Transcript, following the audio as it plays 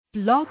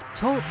Blog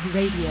Talk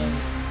Radio.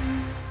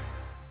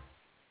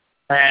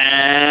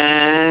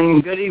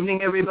 And good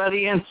evening,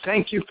 everybody, and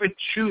thank you for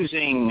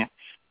choosing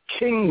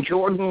King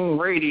Jordan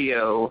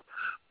Radio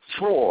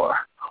for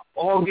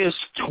August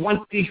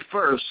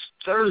 21st,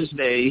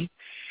 Thursday,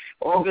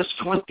 August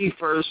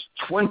 21st,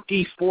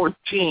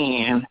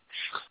 2014.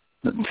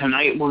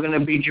 Tonight we're going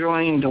to be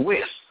joined with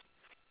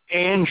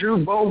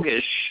Andrew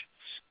Bogusch.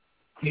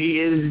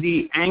 He is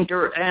the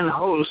anchor and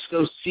host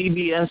of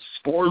CBS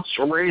Sports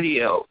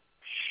Radio.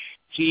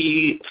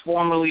 He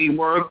formerly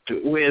worked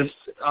with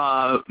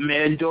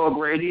Mad Dog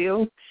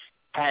Radio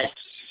at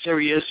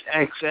Sirius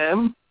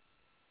XM.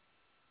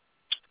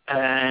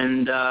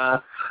 And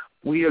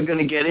we are going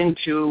to get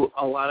into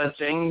a lot of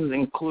things,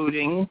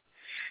 including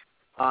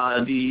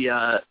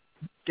the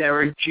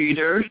Derek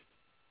Jeter.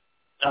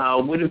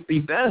 Would it be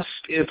best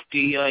if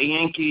the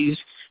Yankees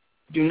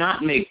do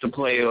not make the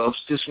playoffs?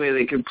 This way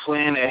they can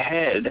plan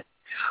ahead.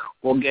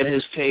 We'll get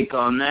his take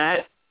on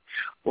that.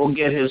 We'll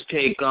get his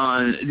take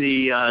on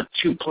the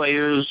two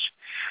players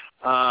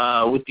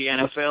with the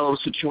NFL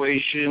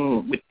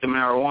situation, with the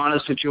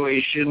marijuana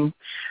situation,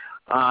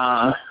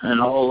 and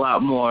a whole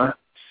lot more.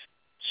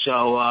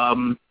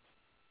 So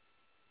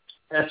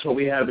that's what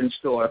we have in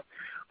store.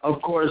 Of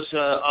course,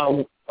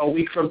 a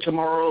week from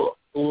tomorrow,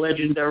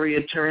 legendary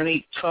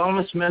attorney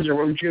Thomas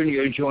Mesereau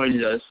Jr.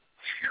 joins us.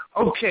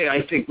 Okay,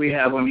 I think we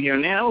have him here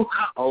now.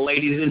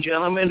 Ladies and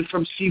gentlemen,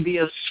 from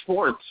CBS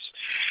Sports,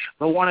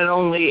 the one and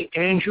only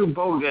Andrew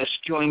Bogusch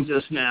joins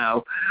us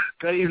now.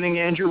 Good evening,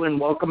 Andrew, and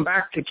welcome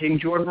back to King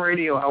Jordan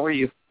Radio. How are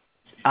you?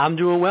 I'm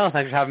doing well.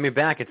 Thanks for having me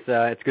back.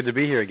 It's good to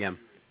be here again.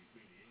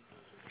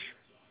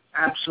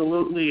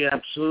 Absolutely,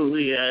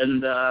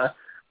 and a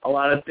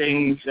lot of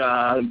things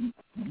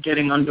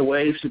getting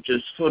underway, such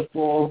as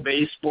football,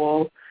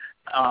 baseball,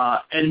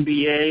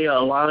 NBA,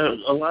 a lot of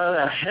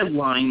the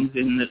headlines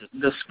in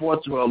the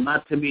sports world,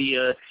 not to be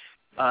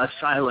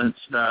silenced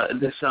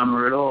this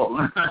summer at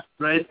all,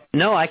 right?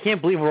 No, I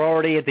can't believe we're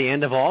already at the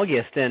end of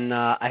August, and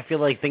I feel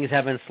like things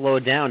haven't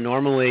slowed down.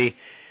 Normally,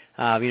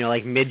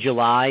 like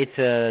mid-July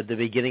to the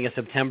beginning of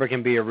September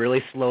can be a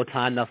really slow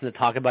time, nothing to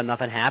talk about,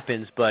 nothing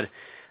happens, but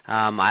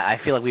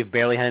I feel like we've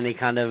barely had any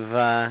kind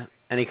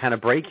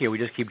of break here. We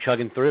just keep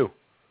chugging through.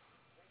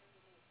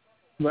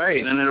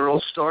 Right, and it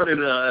all started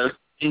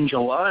in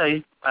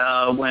July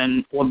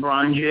when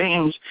LeBron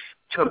James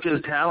took his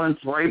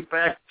talents right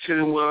back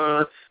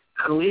to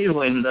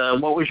Cleveland.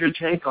 What was your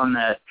take on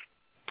that?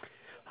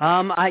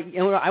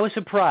 I was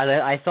surprised.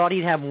 I thought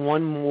he'd have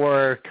one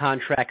more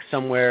contract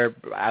somewhere,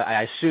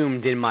 I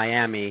assumed in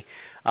Miami,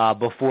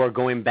 before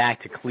going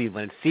back to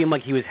Cleveland. It seemed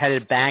like he was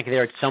headed back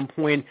there at some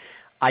point.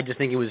 I just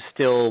think it was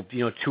still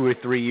 2 or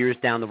 3 years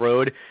down the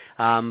road.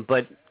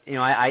 But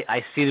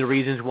I see the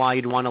reasons why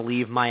you'd want to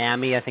leave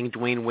Miami. I think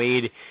Dwayne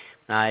Wade.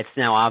 It's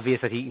now obvious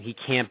that he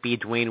can't be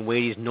Dwayne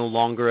Wade. He's no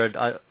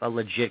longer a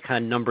legit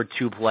kind of number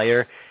 2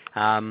 player.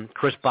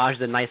 Chris Bosh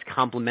is a nice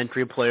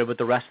complementary player, but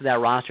the rest of that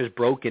roster is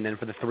broken, and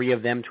for the three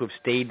of them to have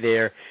stayed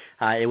there,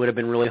 it would have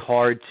been really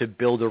hard to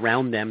build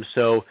around them.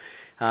 So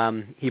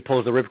he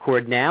pulls the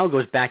ripcord now,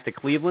 goes back to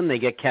Cleveland. They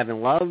get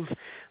Kevin Love.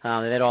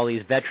 They had all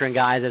these veteran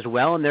guys as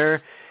well, and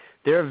they're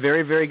a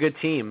very, very good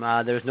team.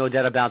 There's no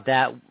doubt about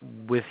that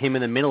with him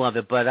in the middle of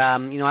it. But,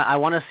 I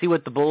want to see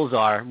what the Bulls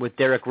are with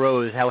Derrick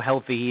Rose, how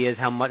healthy he is,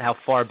 how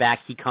far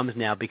back he comes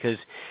now. Because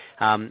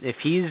if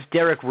he's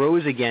Derrick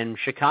Rose again,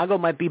 Chicago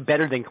might be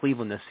better than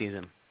Cleveland this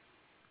season.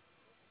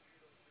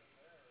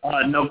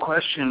 No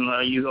question.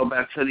 You go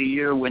back to the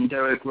year when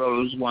Derrick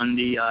Rose won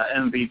the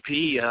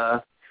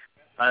MVP.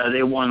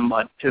 They won,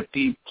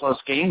 50-plus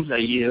games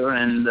that year,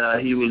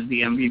 and he was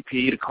the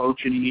MVP, the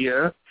coach of the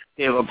year.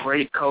 They have a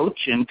great coach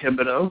in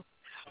Thibodeau,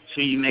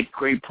 so you make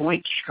great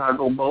points.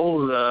 Chicago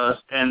Bulls,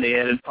 and they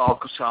added Pau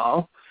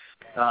Gasol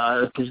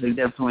because they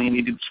definitely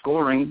needed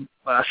scoring.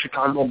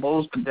 Chicago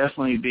Bulls could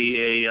definitely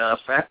be a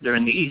factor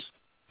in the East.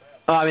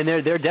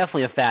 They're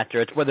definitely a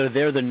factor. It's whether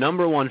they're the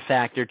number 1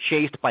 factor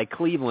chased by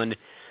Cleveland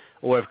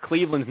or if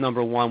Cleveland's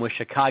number 1 with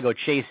Chicago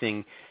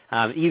chasing.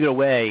 Either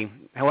way,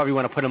 however you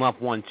want to put them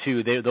up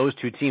 1-2, those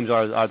two teams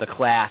are the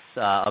class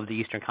of the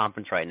Eastern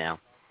Conference right now.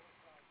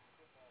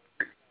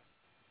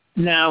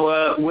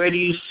 Now, where do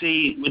you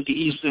see with the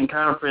Eastern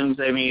Conference?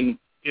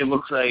 It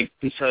looks like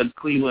besides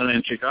Cleveland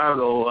and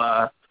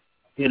Chicago,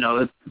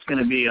 it's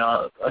going to be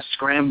a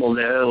scramble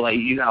there. Like,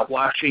 you got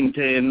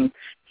Washington,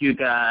 you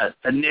got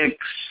the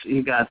Knicks,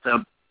 you got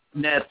the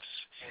Nets.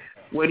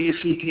 Where do you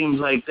see teams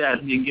like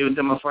that? Do you give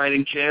them a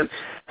fighting chance?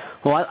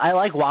 Well, I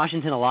like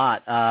Washington a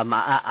lot.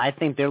 I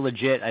think they're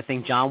legit. I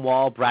think John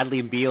Wall,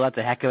 Bradley Beal, that's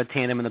a heck of a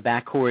tandem in the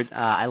backcourt.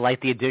 I like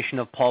the addition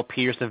of Paul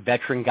Pierce, a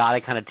veteran guy,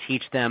 to kind of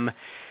teach them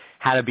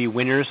how to be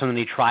winners, something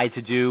they tried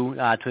to do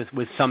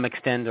with some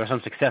extent, or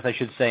some success, I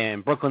should say, in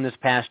Brooklyn this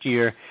past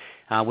year.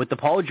 With the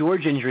Paul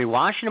George injury,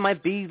 Washington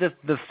might be the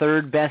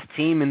third best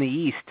team in the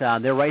East.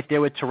 They're right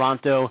there with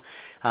Toronto.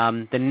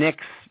 The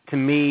Knicks, to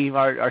me,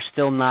 are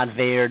still not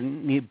there.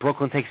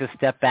 Brooklyn takes a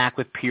step back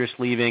with Pierce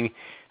leaving.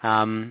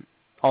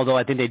 Although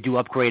I think they do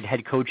upgrade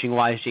head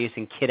coaching-wise,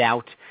 Jason Kidd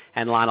out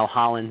and Lionel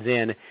Hollins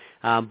in.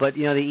 But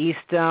the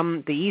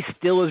East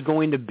still is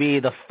going to be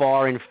the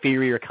far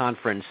inferior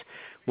conference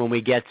when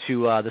we get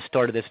to the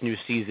start of this new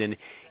season.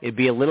 It'd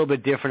be a little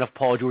bit different if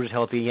Paul George is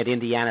healthy. You had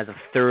Indiana as a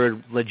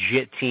third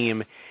legit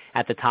team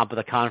at the top of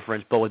the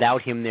conference, but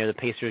without him there, the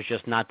Pacers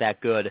just not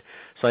that good.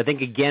 So I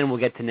think, again, we'll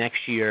get to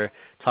next year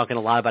talking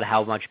a lot about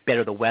how much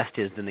better the West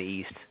is than the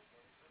East.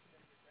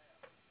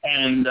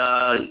 And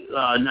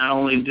not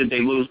only did they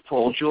lose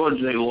Paul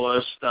George, they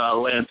lost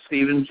Lance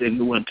Stevenson,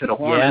 who went to the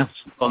Hornets.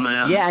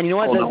 Yeah, and you know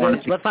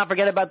what? Let's not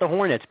forget about the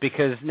Hornets,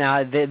 because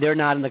now they're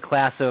not in the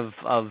class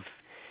of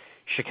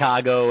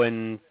Chicago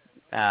and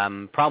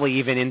probably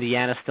even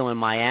Indiana, still in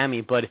Miami,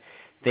 but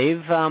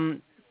they've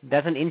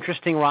that's an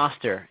interesting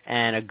roster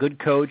and a good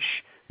coach.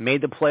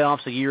 Made the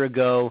playoffs a year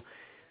ago.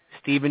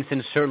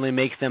 Stevenson certainly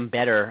makes them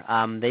better.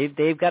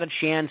 They've got a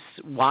chance,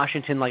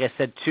 Washington, like I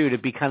said, too, to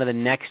be kind of the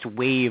next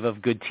wave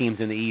of good teams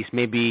in the East,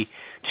 maybe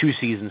 2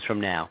 seasons from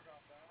now.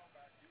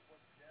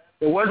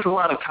 There was a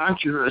lot of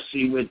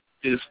controversy with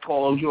this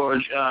Paul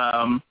George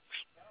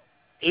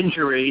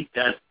injury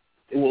that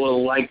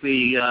will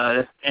likely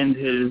end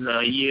his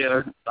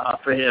year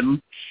for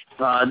him,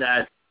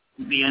 that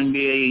the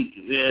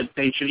NBA,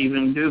 they should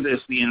even do this,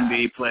 the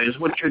NBA players.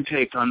 What's your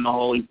take on the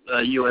whole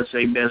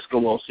USA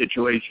basketball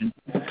situation?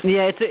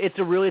 Yeah, it's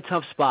a really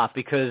tough spot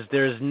because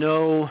there's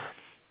no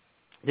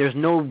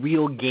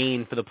real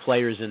gain for the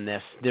players in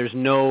this. There's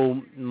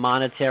no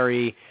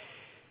monetary,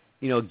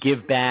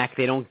 give back.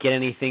 They don't get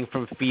anything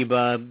from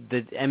FIBA.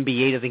 The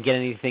NBA doesn't get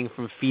anything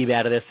from FIBA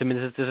out of this. I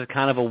mean, this is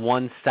kind of a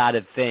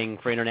one-sided thing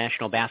for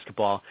international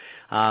basketball.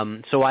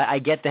 So I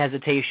get the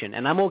hesitation,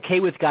 and I'm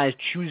okay with guys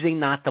choosing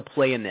not to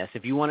play in this.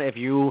 If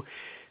you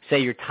say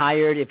you're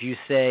tired, if you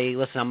say,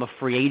 listen, I'm a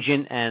free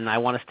agent and I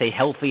want to stay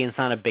healthy and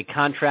sign a big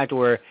contract,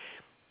 or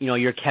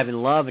you're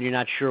Kevin Love and you're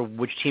not sure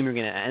which team you're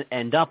going to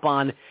end up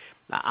on,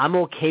 I'm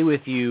okay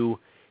with you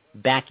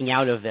backing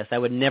out of this. I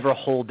would never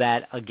hold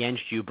that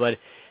against you, but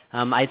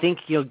I think,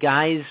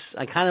 guys,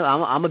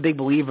 I'm a big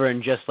believer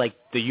in just like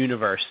the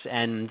universe,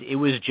 and it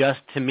was just,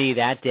 to me,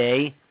 that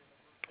day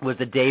was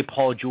the day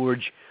Paul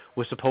George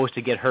was supposed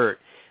to get hurt,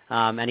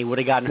 and he would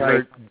have gotten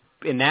hurt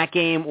in that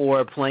game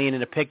or playing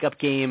in a pickup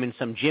game in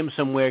some gym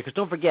somewhere, because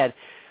don't forget,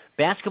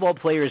 basketball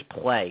players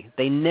play.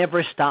 They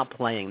never stop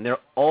playing. They're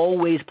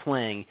always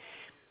playing,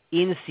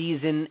 in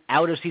season,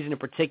 out of season in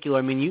particular.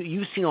 I mean,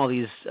 you've seen all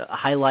these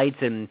highlights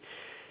and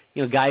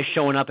guys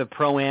showing up at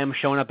Pro-Am,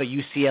 showing up at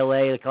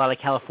UCLA, like a lot of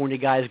California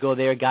guys go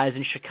there, guys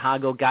in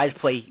Chicago, guys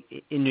play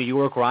in New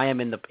York where I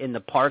am in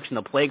the parks and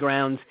the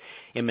playgrounds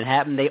in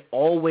Manhattan. They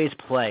always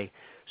play.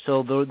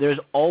 So there's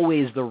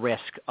always the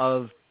risk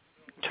of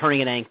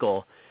turning an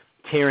ankle,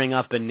 tearing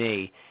up a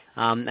knee.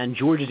 And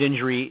George's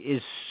injury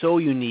is so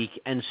unique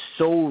and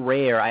so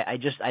rare. I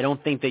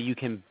don't think that you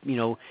can,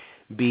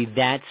 be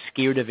that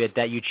scared of it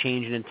that you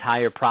change an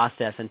entire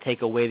process and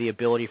take away the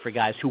ability for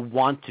guys who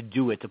want to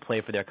do it to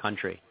play for their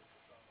country.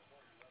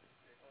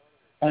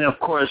 And, of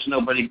course,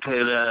 nobody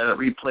could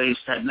replace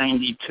that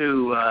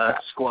 92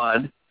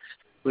 squad,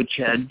 which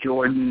had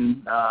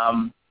Jordan, Magic.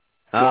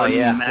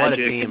 What a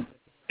team.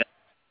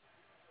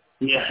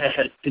 Yeah.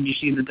 Did you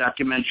see the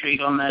documentary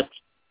on that?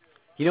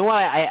 You know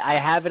what? I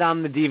have it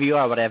on the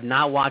DVR, but I have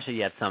not watched it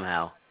yet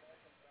somehow.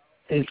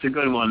 It's a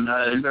good one.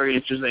 Very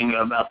interesting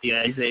about the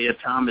Isaiah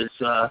Thomas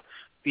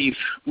beef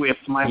with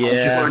Michael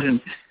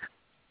Jordan,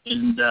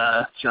 and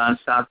John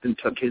Stockton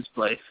took his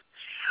place.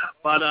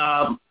 But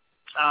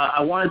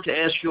I wanted to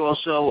ask you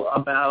also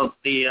about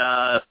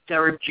the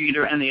Derek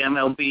Jeter and the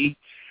MLB,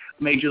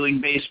 Major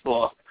League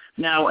Baseball.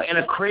 Now, in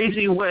a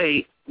crazy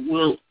way,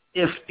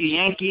 if the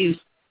Yankees,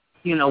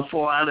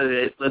 fall out of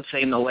it, let's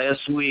say in the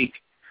last week,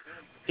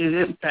 is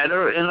it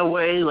better in a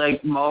way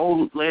like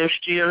Mo last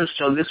year,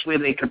 so this way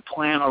they could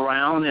plan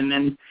around and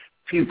then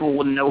people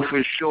would know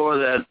for sure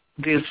that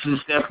this is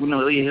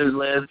definitely his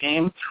last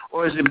game?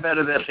 Or is it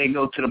better that they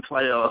go to the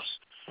playoffs?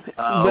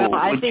 Well,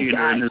 I think,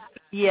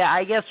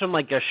 I guess from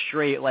like a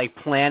straight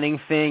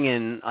planning thing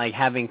and like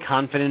having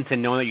confidence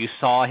and knowing that you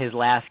saw his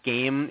last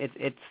game,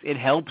 it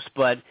helps.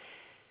 But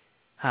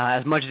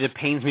as much as it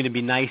pains me to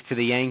be nice to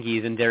the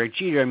Yankees and Derek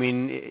Jeter, I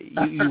mean,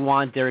 you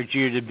want Derek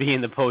Jeter to be in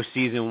the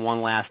postseason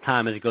one last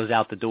time as it goes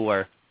out the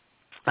door,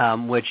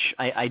 which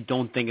I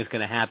don't think is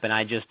going to happen.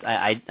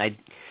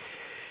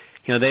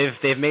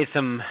 They've made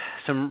some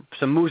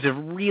moves that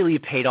have really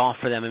paid off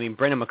for them. I mean,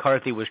 Brendan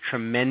McCarthy was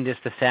tremendous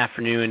this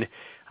afternoon,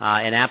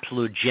 an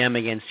absolute gem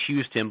against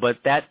Houston, but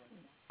that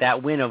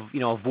win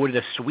avoided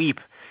a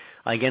sweep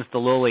against the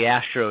lowly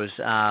Astros.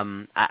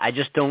 I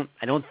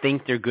don't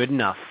think they're good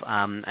enough.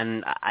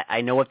 And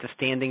I know what the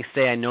standings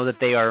say. I know that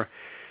they are,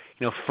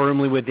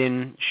 firmly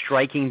within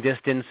striking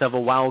distance of a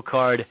wild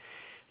card,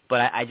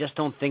 but I just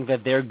don't think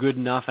that they're good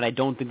enough, and I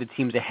don't think the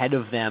teams ahead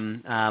of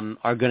them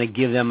are going to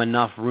give them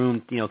enough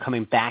room,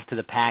 coming back to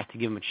the pack to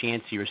give them a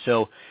chance here.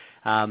 So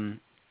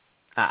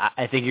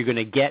I think you're going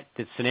to get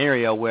the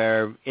scenario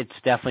where it's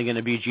definitely going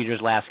to be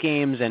Jeter's last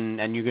games, and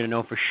you're going to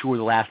know for sure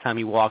the last time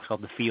he walks off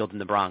the field in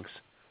the Bronx.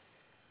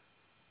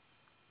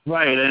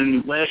 Right,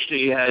 and last year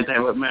you had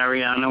that with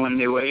Mariano, and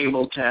they were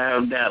able to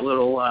have that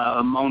little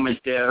moment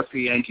there for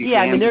Yankee fans.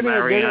 Yeah, I mean, they're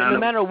no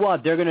matter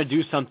what, they're going to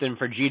do something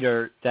for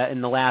Jeter that in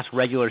the last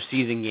regular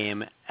season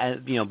game,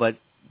 but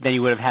then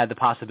you would have had the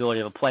possibility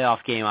of a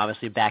playoff game,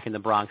 obviously, back in the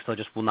Bronx, so it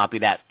just will not be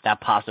that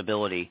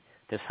possibility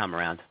this time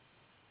around.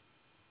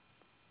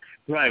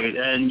 Right,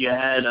 and you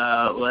had,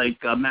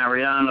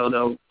 Mariano,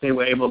 though, they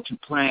were able to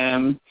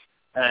plan,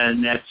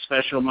 and that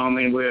special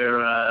moment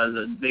where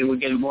they were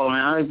getting blown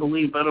out, I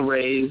believe, by the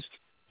Rays.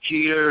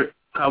 Jeter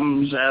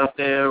comes out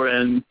there,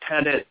 and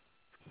Pettit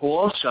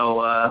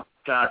also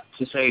got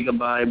to say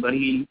goodbye, but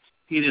he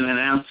didn't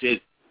announce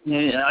it.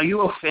 Are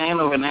you a fan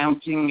of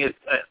announcing it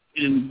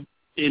in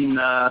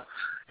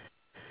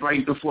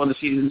right before the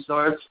season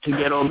starts to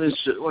get all this,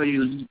 or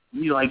you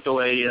like the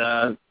way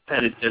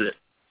Pettit did it?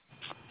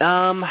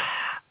 I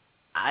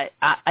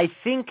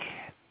think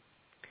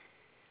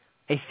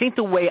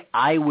the way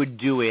I would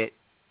do it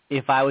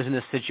if I was in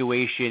this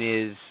situation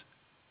is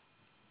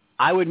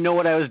I would know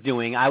what I was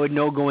doing. I would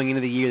know going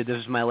into the year that this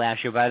was my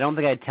last year, but I don't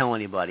think I'd tell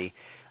anybody.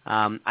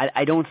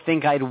 I don't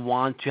think I'd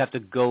want to have to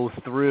go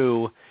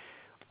through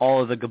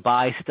all of the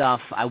goodbye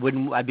stuff.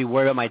 I'd be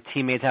worried about my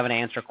teammates having to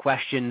answer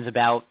questions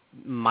about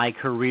my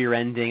career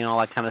ending and all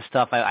that kind of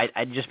stuff.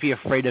 I'd just be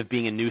afraid of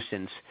being a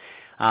nuisance.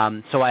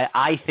 So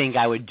I think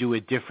I would do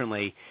it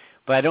differently.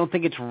 But I don't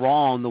think it's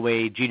wrong the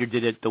way Jeter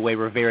did it, the way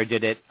Rivera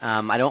did it.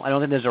 I don't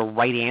think there's a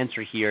right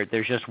answer here.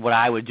 There's just what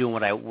I would do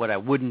and what I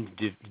wouldn't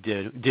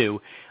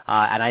do.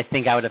 And I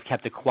think I would have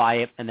kept it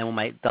quiet. And then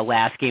when the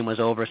last game was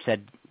over,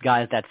 said,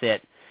 "Guys, that's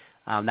it.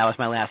 That was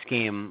my last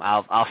game.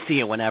 I'll see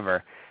you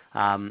whenever."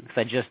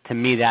 So just to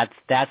me, that's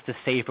the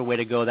safer way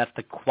to go. That's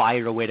the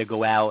quieter way to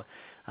go out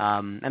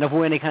and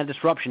avoid any kind of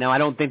disruption. Now, I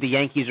don't think the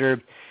Yankees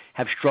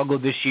have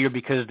struggled this year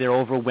because they're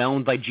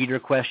overwhelmed by Jeter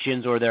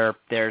questions or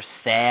they're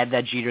sad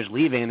that Jeter's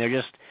leaving, and they're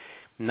just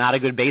not a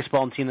good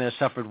baseball team that has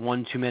suffered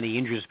one too many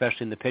injuries,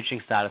 especially in the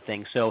pitching side of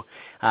things. So,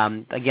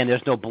 again,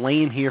 there's no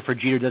blame here for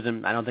Jeter.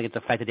 I don't think it's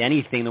affected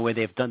anything the way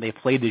they've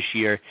played this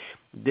year.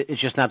 It's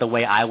just not the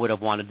way I would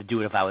have wanted to do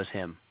it if I was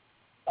him.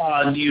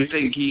 Do you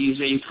think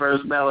he's a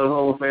first ballot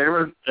Hall of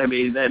Famer? I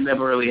mean, that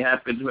never really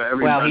happened to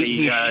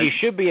everybody. Well, he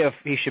should be a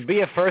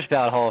first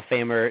ballot Hall of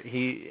Famer.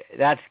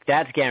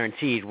 That's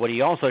guaranteed. What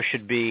he also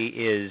should be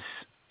is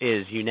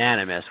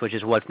unanimous, which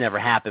is what's never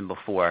happened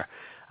before,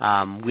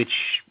 which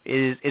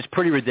is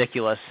pretty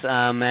ridiculous.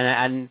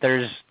 And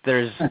there's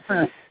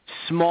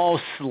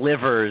small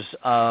slivers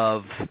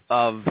of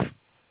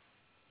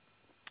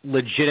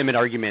legitimate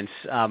arguments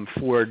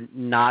for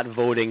not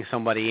voting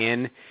somebody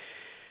in.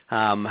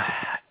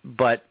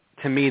 But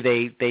to me,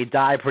 they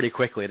die pretty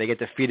quickly. They get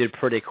defeated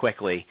pretty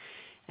quickly,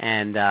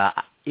 and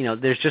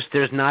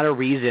there's not a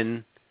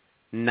reason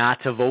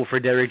not to vote for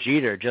Derek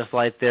Jeter. Just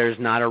like there's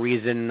not a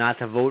reason not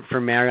to vote for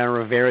Mariano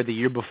Rivera the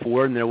year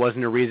before, and there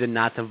wasn't a reason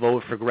not to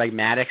vote for Greg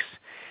Maddux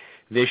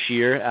this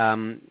year.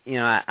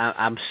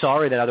 I'm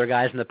sorry that other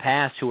guys in the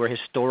past who were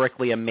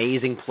historically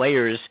amazing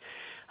players,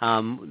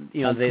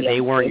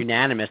 they weren't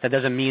unanimous. That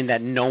doesn't mean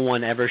that no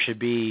one ever should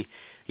be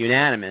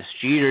unanimous.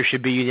 Jeter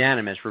should be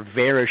unanimous.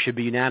 Rivera should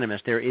be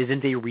unanimous. There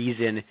isn't a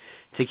reason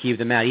to keep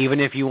them out. Even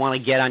if you want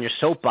to get on your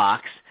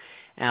soapbox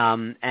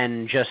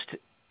and just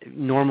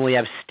normally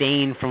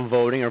abstain from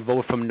voting or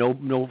vote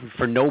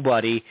for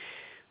nobody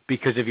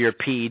because of your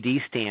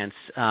PED stance,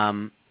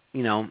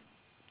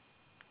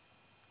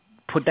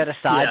 put that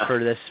aside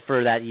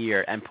for that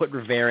year and put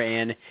Rivera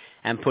in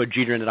and put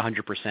Jeter in at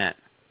 100%.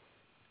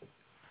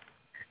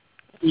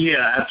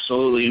 Yeah,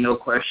 absolutely, no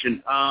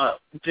question.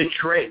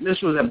 This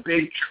was a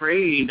big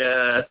trade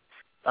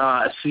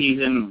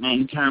season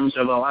in terms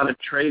of a lot of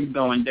trade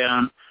going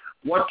down.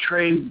 What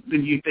trade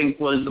did you think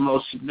was the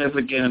most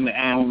significant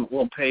and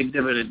will pay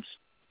dividends?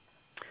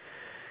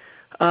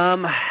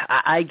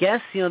 I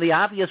guess the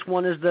obvious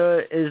one is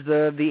the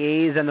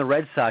A's and the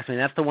Red Sox. I mean,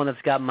 that's the one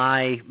that's got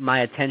my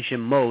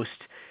attention most,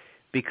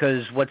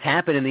 because what's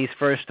happened in these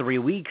first 3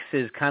 weeks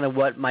is kind of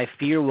what my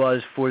fear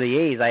was for the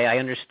A's. I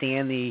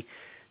understand the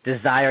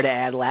desire to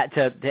add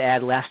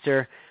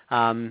Lester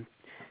after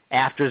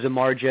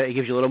Zamarja. It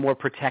gives you a little more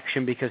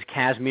protection because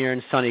Kazmir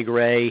and Sonny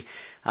Gray,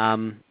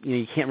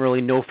 you can't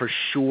really know for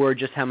sure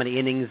just how many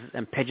innings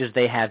and pitches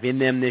they have in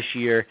them this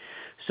year.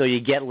 So you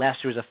get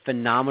Lester as a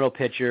phenomenal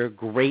pitcher,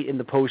 great in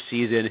the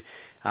postseason,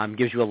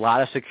 gives you a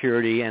lot of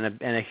security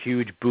and a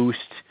huge boost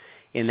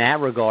in that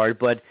regard.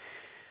 But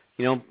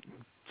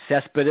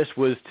Cespedes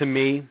was, to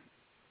me,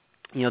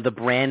 the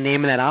brand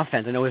name in that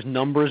offense. I know his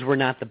numbers were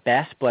not the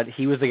best, but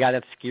he was the guy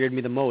that scared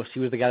me the most. He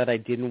was the guy that I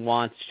didn't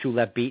want to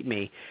let beat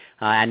me.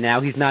 And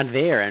now he's not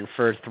there. And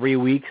for 3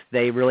 weeks,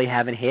 they really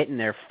haven't hit, and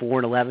they're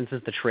 4-11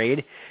 since the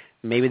trade.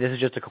 Maybe this is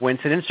just a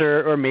coincidence,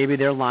 or maybe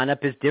their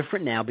lineup is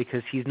different now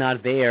because he's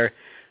not there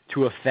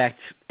to affect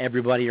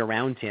everybody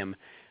around him.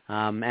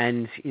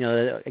 And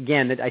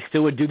again, I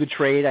still would do the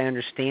trade. I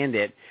understand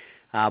it.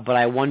 But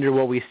I wonder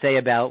what we say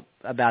about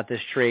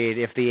this trade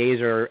if the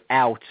A's are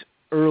out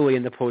early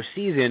in the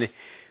postseason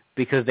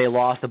because they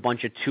lost a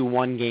bunch of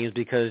 2-1 games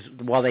because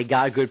while they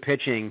got good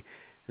pitching,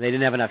 they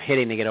didn't have enough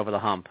hitting to get over the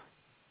hump.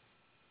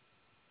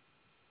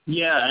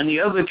 Yeah, and the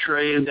other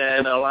trade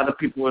that a lot of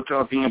people were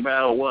talking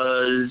about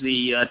was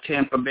the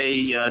Tampa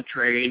Bay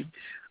trade,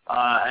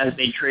 as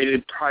they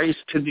traded Price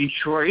to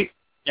Detroit,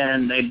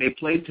 and they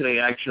played today,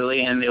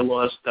 actually, and they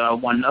lost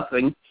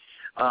 1-0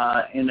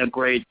 in a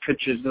great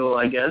pitcher's duel,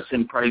 I guess,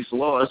 and Price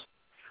lost.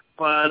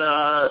 But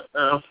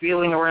a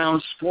feeling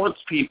around sports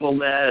people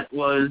that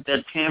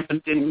Tampa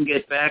didn't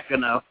get back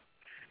enough,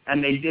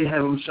 and they did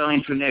have him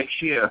signed for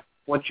next year.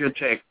 What's your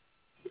take?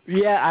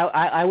 Yeah,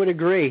 I would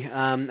agree.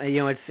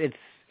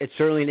 It's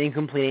certainly an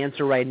incomplete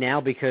answer right now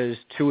because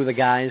two of the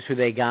guys who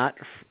they got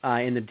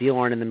in the deal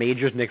aren't in the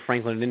majors, Nick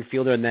Franklin, an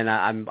infielder, and then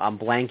I'm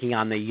blanking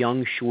on the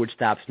young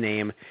shortstop's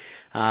name.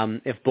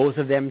 If both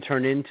of them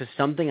turn into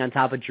something on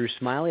top of Drew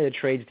Smyly, the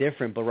trade's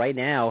different. But right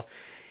now,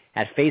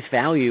 at face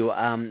value,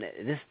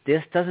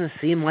 this doesn't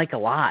seem like a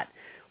lot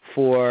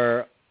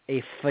for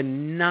a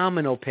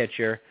phenomenal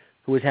pitcher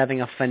who is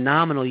having a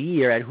phenomenal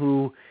year and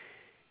who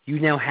you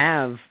now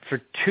have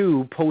for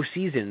 2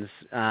 postseasons.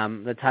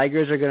 The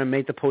Tigers are going to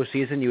make the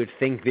postseason, you would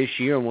think, this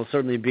year, and will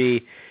certainly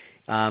be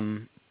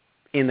in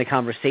the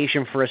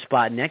conversation for a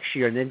spot next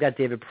year. And they've got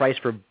David Price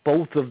for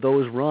both of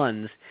those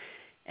runs.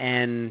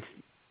 And,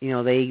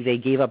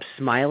 they gave up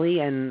Smyly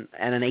and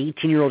an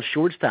 18-year-old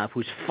shortstop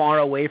who's far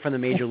away from the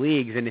major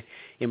leagues and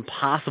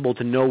impossible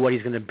to know what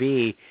he's going to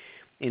be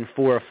in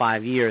 4 or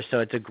 5 years. So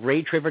it's a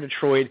great trade for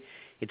Detroit.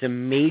 It's a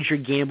major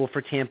gamble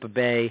for Tampa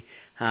Bay.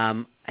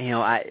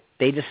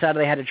 They decided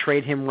they had to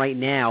trade him right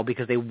now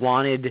because they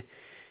wanted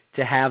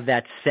to have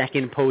that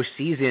second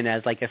postseason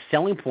as like a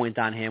selling point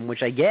on him,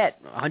 which I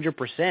get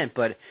 100%,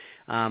 but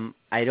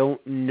I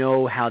don't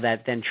know how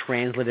that then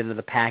translated into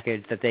the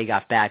package that they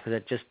got back,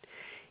 because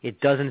it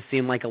doesn't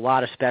seem like a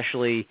lot,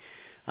 especially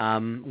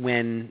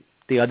when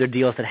the other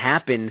deals that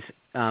happened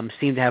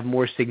seem to have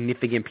more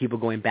significant people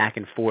going back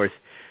and forth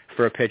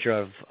for a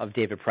pitcher of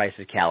David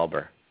Price's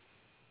caliber.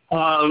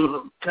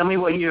 Tell me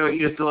what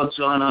your thoughts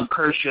on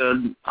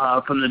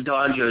Kershaw from the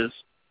Dodgers.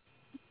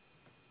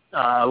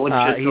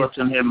 What's your thoughts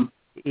on him?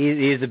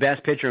 He's the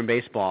best pitcher in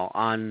baseball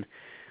on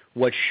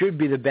what should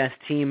be the best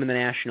team in the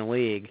National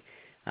League,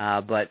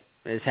 but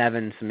is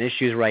having some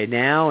issues right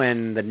now,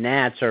 and the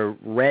Nats are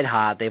red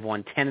hot. They've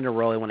won 10 in a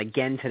row. They won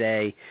again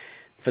today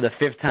for the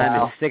 5th time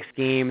in 6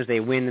 games. They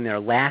win in their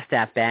last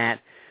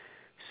at-bat.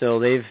 So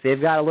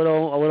they've got a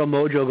little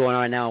mojo going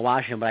on right now in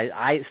Washington, but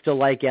I still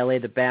like L.A.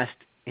 the best.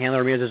 Hanley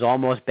Ramirez is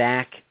almost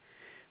back,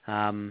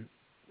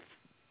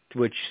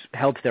 which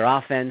helps their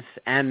offense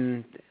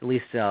and at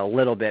least a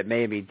little bit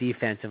maybe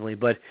defensively.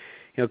 But,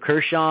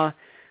 Kershaw,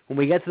 when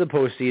we get to the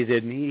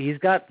postseason, he's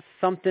got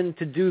something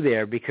to do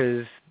there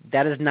because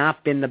that has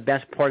not been the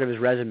best part of his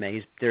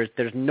resume.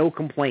 There's no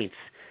complaints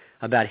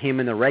about him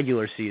in the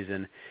regular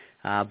season.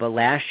 But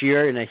last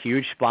year, in a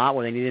huge spot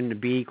where they needed him to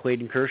beat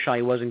Clayton Kershaw,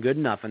 he wasn't good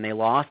enough, and they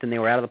lost, and they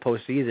were out of the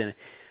postseason.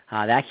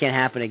 That can't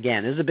happen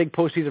again. This is a big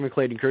postseason for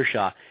Clayton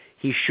Kershaw.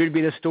 He should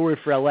be the story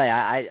for L.A.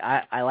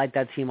 I like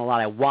that team a lot.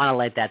 I want to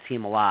like that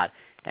team a lot,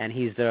 and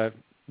he's the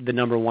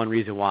number one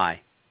reason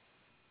why.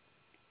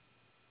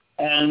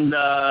 And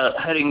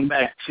heading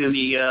back to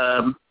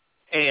the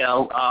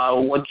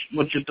AL,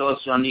 what's your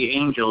thoughts on the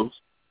Angels?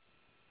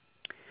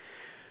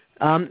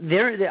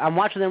 I'm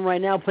watching them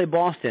right now play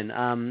Boston.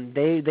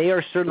 They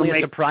are certainly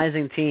a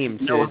surprising team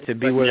to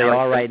be where they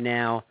are right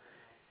now.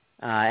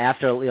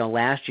 After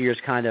last year's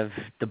kind of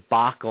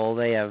debacle,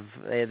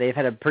 they've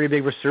had a pretty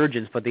big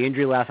resurgence. But the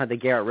injury last night to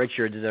Garrett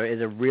Richards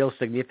is a real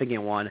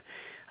significant one.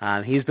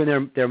 He's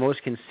been their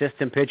most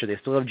consistent pitcher. They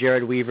still have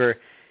Jared Weaver,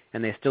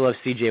 and they still have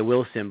C.J.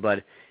 Wilson.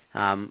 But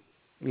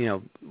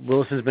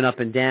Wilson's been up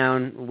and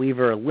down.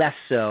 Weaver less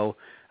so.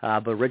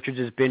 But Richards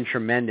has been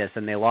tremendous,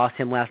 and they lost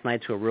him last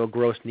night to a real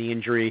gross knee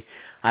injury.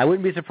 I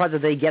wouldn't be surprised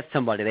if they get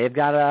somebody. They've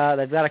got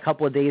a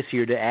couple of days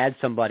here to add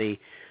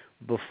somebody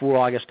before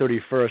August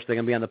 31st. They're going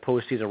to be on the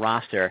postseason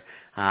roster.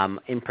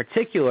 In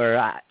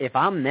particular, if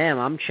I'm them,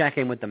 I'm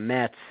checking with the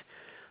Mets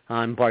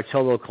on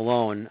Bartolo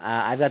Colon.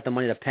 I've got the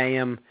money to pay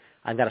him.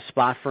 I've got a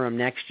spot for him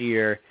next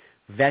year.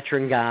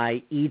 Veteran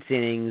guy, eats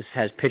innings,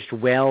 has pitched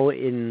well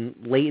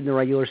late in the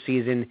regular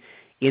season,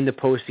 in the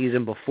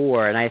postseason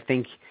before, and I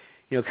think,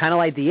 kind of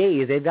like the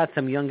A's, they've got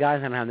some young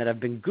guys on hand that have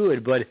been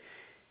good, but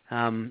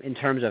in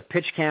terms of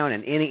pitch count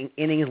and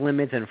innings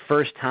limits and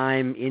first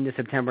time into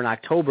September and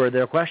October,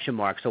 they're a question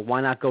mark. So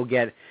why not go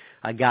get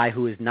a guy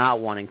who is not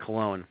one in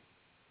Cologne?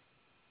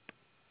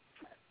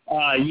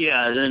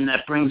 And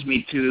that brings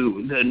me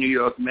to the New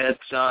York Mets.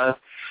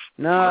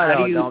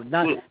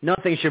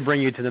 Nothing should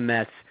bring you to the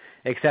Mets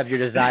except your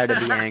desire to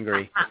be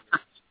angry.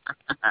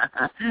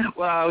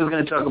 Well, I was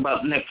going to talk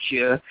about next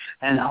year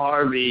and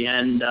Harvey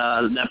and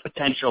that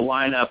potential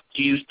lineup.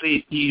 Do you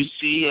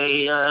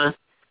see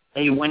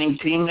a winning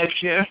team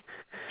next year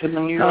for the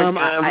New York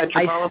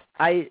Metropolitan?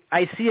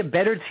 I see a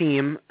better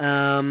team.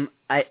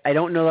 I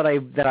don't know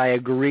that I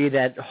agree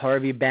that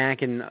Harvey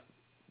back and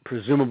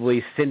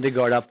presumably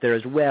Syndergaard up there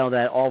as well,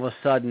 that all of a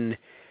sudden,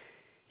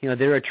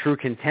 they're a true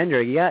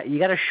contender. You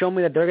got to show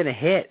me that they're going to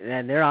hit,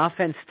 and their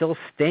offense still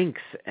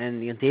stinks.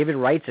 And David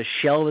Wright's a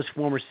shell of his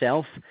former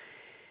self.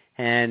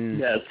 And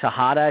yes.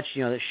 Tejada,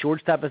 the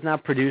shortstop is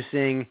not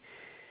producing.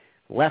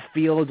 Left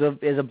field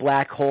is a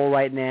black hole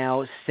right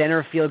now.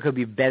 Center field could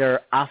be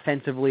better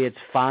offensively. It's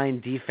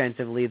fine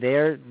defensively.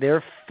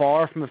 They're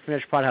far from a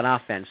finished product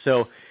on offense.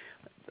 So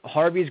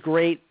Harvey's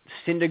great.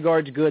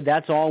 Syndergaard's good.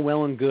 That's all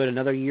well and good.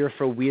 Another year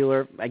for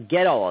Wheeler. I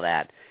get all of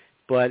that.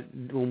 But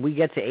when we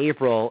get to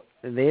April,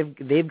 they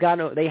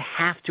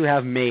have to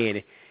have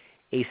made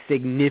a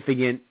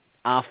significant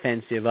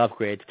offensive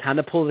upgrade. It's time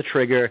to pull the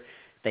trigger.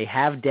 They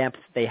have depth.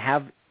 They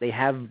have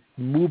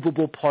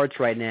movable parts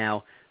right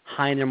now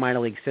high in their minor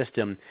league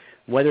system.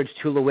 Whether it's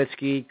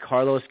Tulowitzki,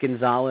 Carlos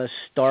Gonzalez,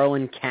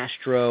 Starlin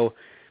Castro,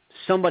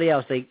 somebody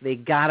else, they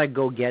got to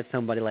go get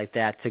somebody like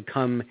that to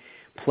come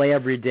play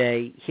every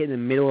day, hit in the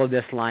middle of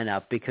this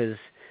lineup, because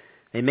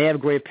they may have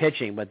great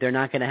pitching, but they're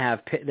not going to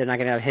have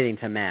hitting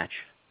to match.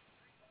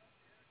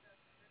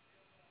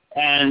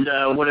 And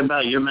what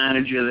about your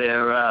manager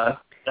there?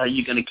 Are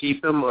you going to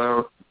keep him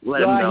or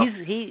let him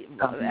go?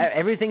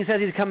 Everything says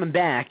he's coming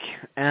back,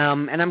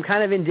 and I'm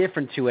kind of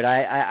indifferent to it.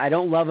 I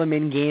don't love him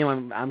in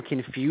game. I'm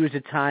confused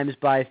at times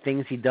by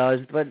things he does,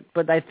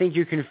 but I think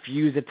you're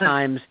confused at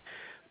times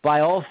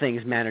by all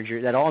things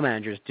that all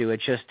managers do.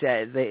 It's just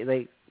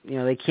they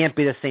can't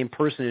be the same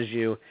person as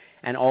you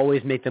and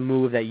always make the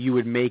move that you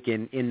would make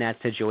in that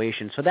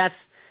situation. So that's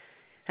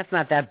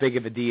not that big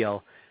of a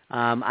deal.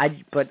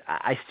 But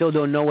I still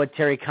don't know what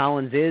Terry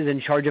Collins is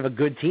in charge of a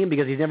good team,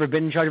 because he's never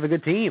been in charge of a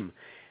good team.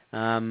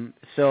 Yes.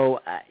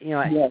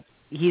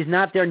 He's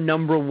not their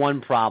number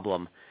one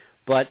problem.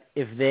 But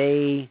if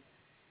they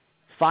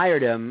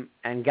fired him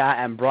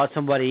and brought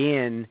somebody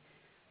in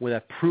with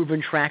a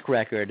proven track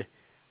record,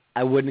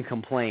 I wouldn't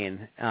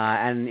complain.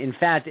 And in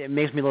fact, it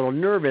makes me a little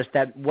nervous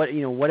that what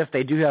if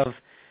they do have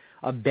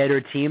a better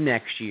team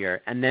next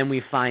year, and then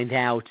we find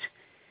out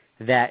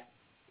that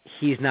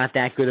he's not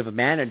that good of a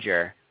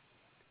manager,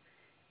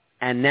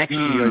 and next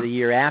year or the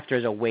year after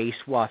is a waste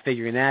while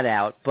figuring that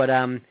out. But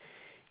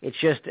it's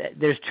just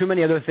there's too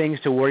many other things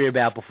to worry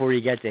about before you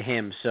get to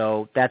him.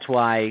 So that's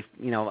why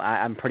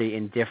I'm pretty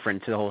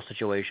indifferent to the whole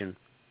situation.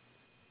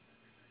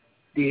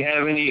 Do you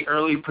have any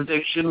early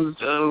predictions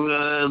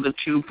of the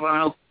two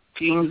final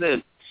teams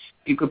that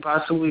you could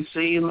possibly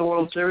see in the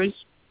World Series?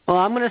 Well,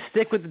 I'm going to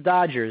stick with the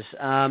Dodgers.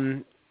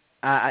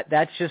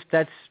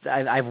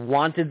 I've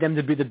wanted them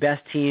to be the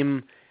best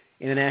team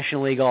in the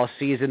National League all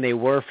season. They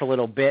were for a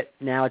little bit.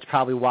 Now it's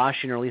probably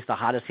Washington, or at least the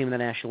hottest team in the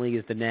National League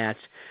is the Nats.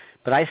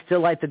 But I still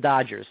like the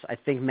Dodgers. I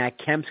think Matt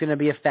Kemp's going to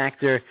be a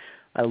factor.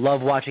 I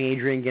love watching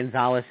Adrian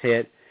Gonzalez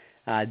hit.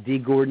 D.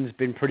 Gordon's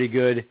been pretty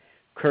good.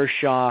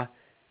 Kershaw,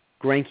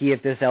 Greinke,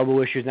 if this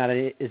elbow issue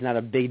is not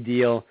a big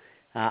deal.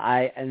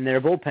 And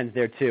their bullpen's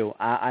there too.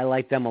 I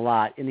like them a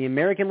lot. In the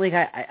American League,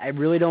 I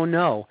really don't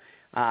know.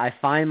 I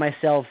find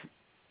myself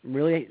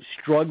really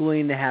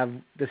struggling to have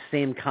the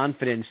same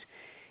confidence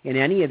in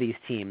any of these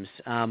teams.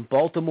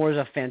 Baltimore is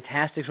a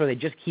fantastic story. They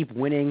just keep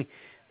winning.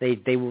 They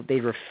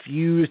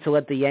refuse to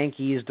let the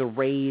Yankees, the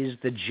Rays,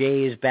 the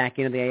Jays back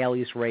into the AL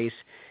East race,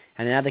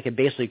 and now they can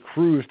basically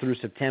cruise through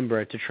September.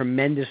 It's a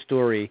tremendous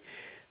story,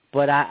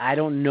 but I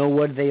don't know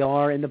what they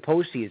are in the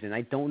postseason.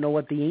 I don't know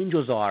what the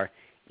Angels are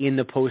in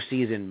the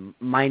postseason,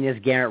 minus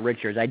Garrett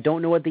Richards. I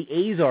don't know what the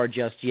A's are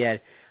just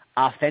yet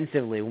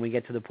offensively when we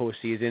get to the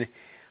postseason.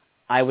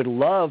 I would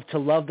love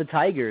the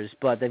Tigers,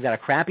 but they've got a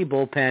crappy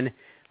bullpen.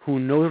 Who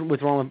knows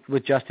what's wrong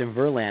with Justin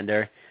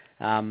Verlander?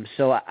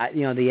 So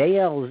the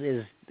AL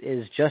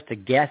is just a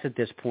guess at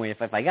this point.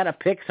 If I got to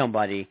pick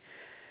somebody,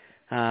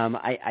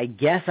 I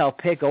guess I'll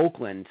pick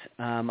Oakland.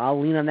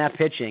 I'll lean on that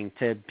pitching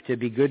to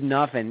be good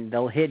enough, and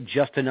they'll hit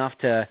just enough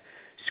to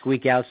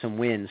squeak out some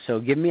wins. So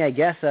give me, I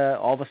guess,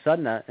 all of a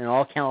sudden an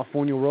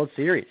all-California World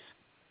Series.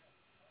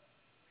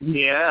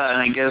 Yeah,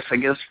 and I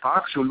guess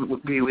Fox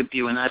would be with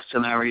you in that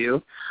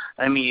scenario.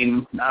 I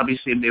mean,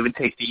 obviously they would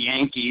take the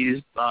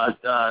Yankees, but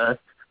I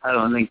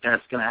don't think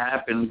that's going to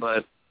happen.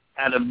 But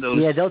out of those,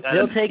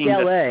 they'll take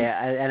L.A.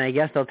 and I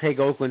guess they'll take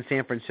Oakland,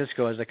 San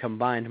Francisco as a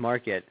combined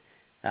market.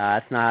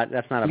 That's not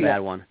a bad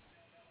one.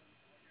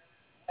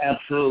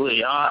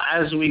 Absolutely.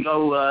 As we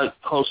go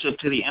closer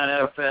to the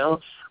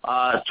NFL,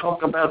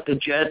 talk about the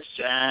Jets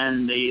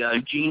and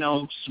the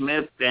Geno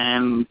Smith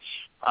and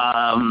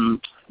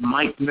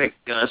Mike Vick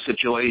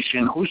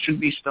situation. Who should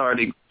be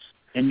starting,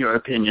 in your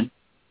opinion?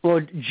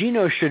 Well,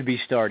 Geno should be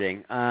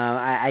starting.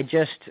 I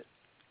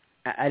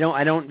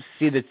don't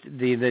see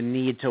the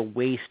need to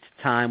waste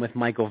time with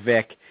Michael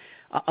Vick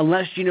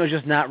unless Geno's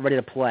just not ready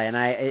to play. And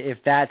if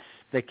that's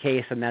the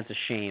case, then that's a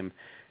shame,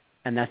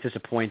 and that's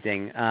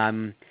disappointing.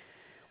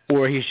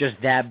 Or he's just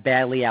that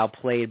badly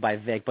outplayed by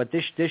Vic. But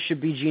this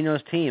should be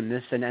Geno's team.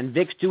 And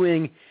Vic's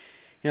doing,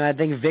 I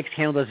think Vic's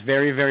handled this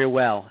very, very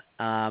well.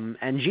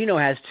 And Geno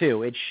has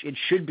too. It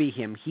should be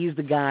him. He's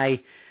the guy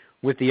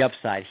with the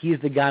upside. He's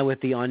the guy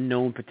with the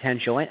unknown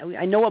potential.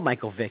 I know what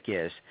Michael Vick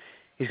is.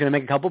 He's going to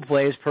make a couple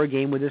plays per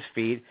game with his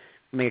feet,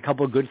 make a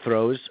couple of good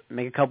throws,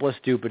 make a couple of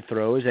stupid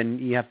throws, and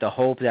you have to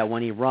hope that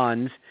when he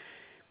runs,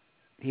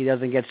 he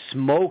doesn't get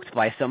smoked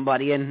by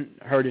somebody and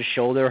hurt his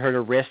shoulder, hurt a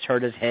wrist,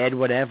 hurt his head,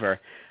 whatever.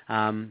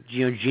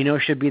 Geno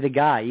should be the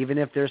guy. Even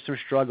if there's some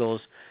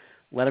struggles,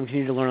 let him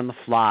continue to learn on the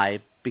fly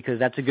because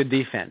that's a good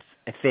defense,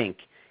 I think,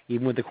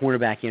 even with the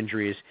cornerback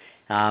injuries.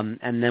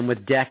 And then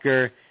with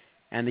Decker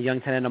and the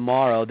young tenant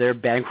tomorrow, they're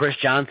better. And Chris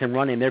Johnson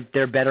running,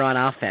 they're better on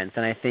offense.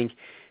 And I think,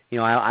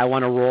 I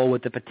want to roll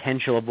with the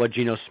potential of what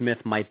Geno Smith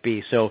might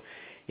be. So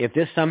if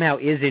this somehow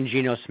is in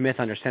Geno Smith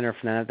under center,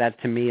 for that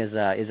to me is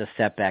a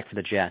setback for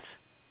the Jets.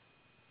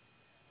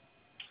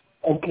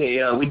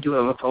 Okay, we do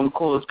have a phone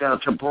call. Let's go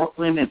to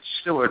Brooklyn. It's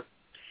Stuart.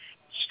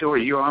 Stuart,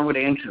 you're on with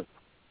Andrew.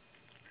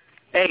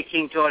 Hey,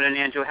 King Jordan,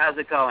 Andrew. How's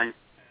it going?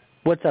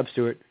 What's up,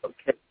 Stuart?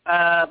 Okay.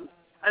 I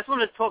just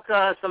want to talk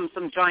some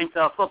Giants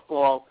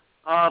football.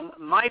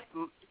 My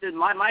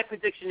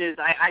prediction is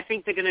I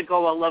think they're going to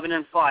go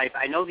 11-5.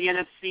 I know the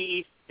NFC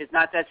East is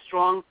not that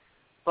strong,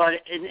 but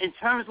in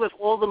terms with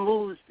all the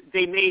moves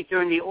they made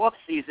during the off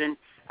season,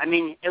 I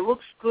mean, it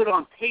looks good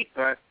on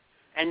paper,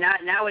 and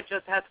now it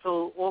just has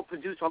to all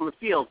produce on the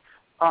field.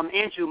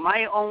 Andrew,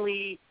 my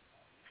only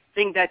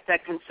thing that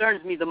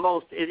concerns me the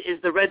most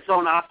is the red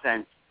zone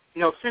offense.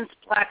 Since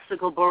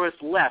Plaxico Burress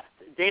left,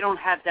 they don't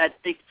have that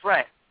big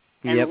threat.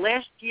 And yep.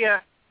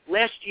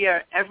 Last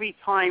year, every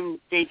time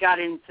they got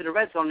into the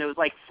red zone, it was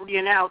like 3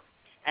 and out,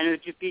 and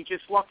it would be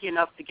just lucky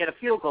enough to get a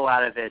field goal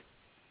out of it.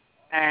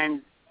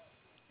 And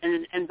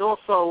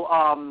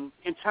also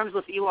in terms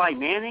of Eli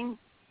Manning,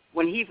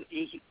 when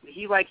he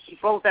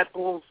throws that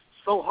ball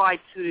so high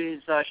to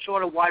his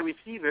shorter wide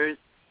receivers,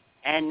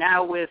 and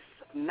now with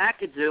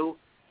McAdoo,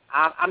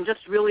 I'm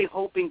just really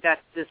hoping that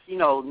this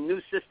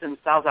new system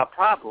solves our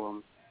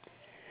problem.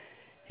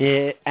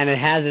 Yeah, and it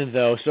hasn't,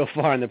 though, so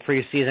far in the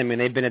preseason. I mean,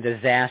 they've been a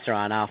disaster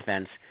on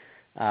offense,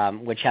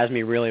 which has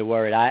me really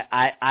worried.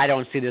 I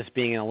don't see this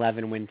being an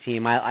 11-win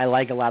team. I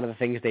like a lot of the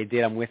things they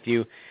did. I'm with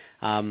you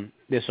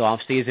this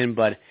offseason,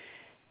 but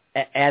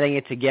adding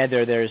it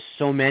together, there's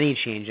so many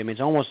changes. I mean,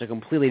 it's almost a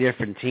completely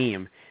different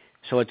team,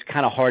 so it's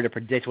kind of hard to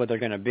predict what they're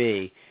going to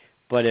be.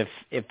 But if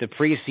the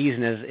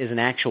preseason is an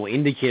actual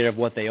indicator of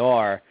what they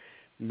are,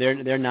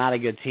 they're not a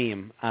good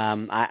team.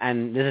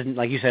 And this is,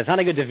 like you said, it's not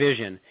a good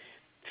division.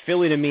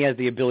 Philly, to me, has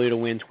the ability to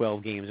win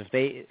 12 games.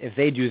 If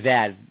they do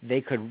that,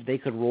 they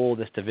could roll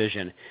this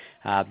division.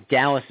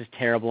 Dallas is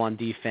terrible on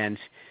defense.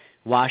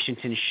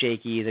 Washington's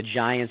shaky. The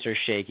Giants are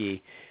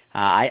shaky.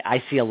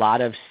 I see a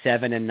lot of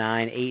 7-9,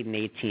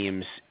 8-8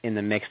 teams in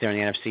the mix there in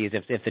the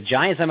NFC. If the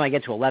Giants somehow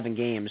get to 11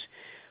 games,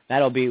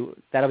 that'll be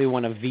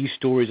one of the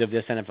stories of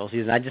this NFL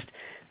season.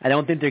 I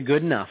don't think they're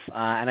good enough,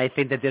 and I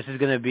think that this is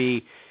going to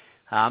be.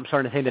 I'm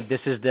starting to think that this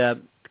is the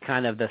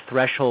kind of the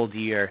threshold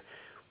year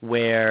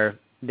where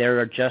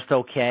they're just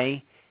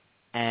okay,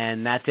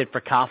 and that's it for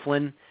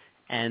Coughlin,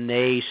 and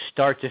they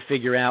start to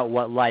figure out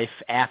what life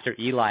after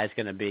Eli is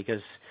going to be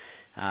because,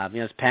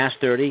 it's past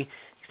 30. He's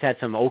had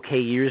some okay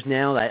years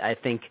now. I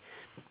think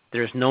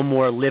there's no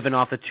more living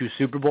off the 2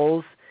 Super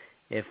Bowls.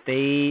 If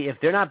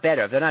they're not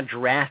better, if they're not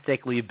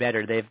drastically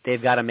better,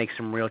 they've got to make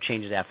some real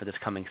changes after this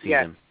coming season.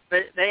 Yeah,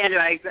 but Andrew,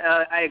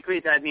 I agree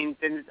that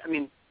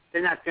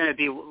they're not going to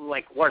be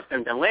like worse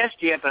than last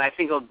year, but I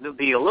think it'll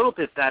be a little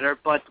bit better.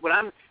 But what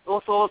I'm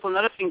also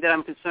another thing that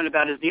I'm concerned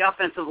about is the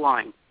offensive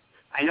line.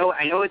 I know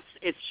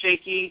it's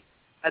shaky.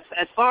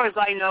 As far as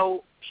I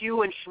know,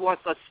 Pugh and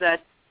Schwartz are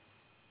set,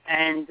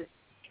 and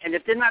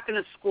if they're not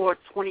going to score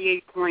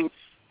 28 points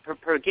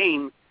per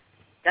game,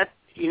 that's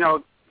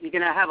you're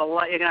going to have a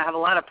lot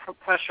of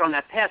pressure on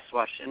that pass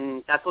rush,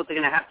 and that's what they're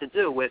going to have to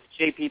do with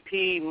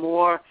JPP,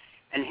 Moore,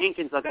 and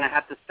Hinkins are going to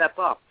have to step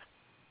up.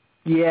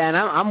 Yeah, and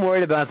I'm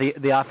worried about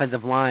the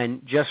offensive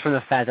line just from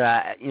the fact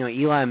that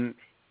Eli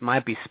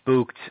might be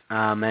spooked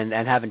and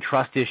having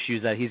trust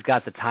issues that he's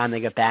got the time to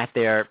get back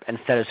there and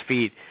set his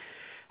feet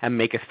and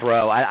make a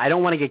throw. I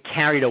don't want to get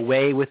carried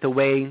away with the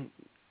way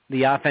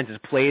the offense has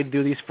played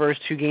through these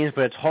first 2 games,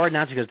 but it's hard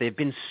not to because they've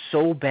been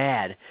so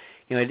bad.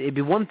 It'd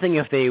be one thing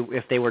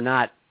if they were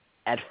not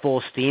at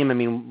full steam. I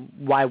mean,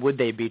 why would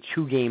they be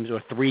 2 games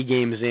or 3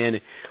 games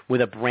in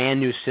with a brand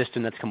new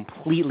system that's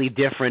completely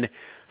different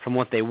from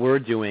what they were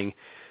doing?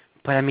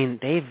 But I mean,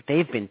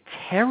 they've been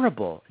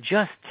terrible,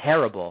 just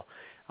terrible.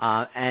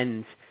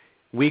 And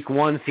week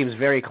 1 seems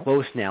very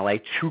close now,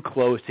 like too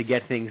close to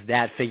get things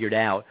that figured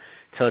out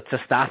to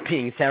stop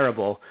being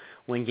terrible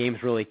when games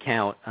really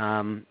count.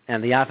 And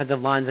the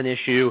offensive line's an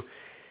issue.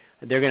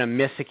 They're going to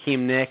miss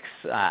Hakeem Nicks.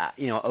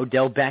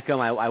 Odell Beckham,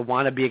 I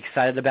want to be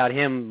excited about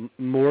him.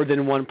 More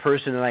than one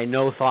person that I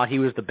know thought he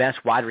was the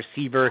best wide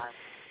receiver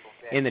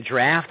in the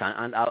draft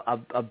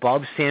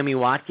above Sammy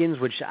Watkins,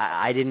 which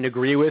I didn't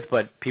agree with,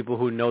 but people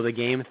who know the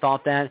game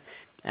thought that.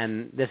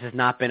 And this has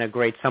not been a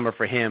great summer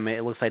for him.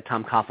 It looks like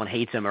Tom Coughlin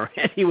hates him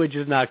already, which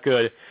is not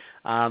good.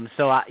 I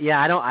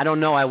don't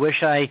know. I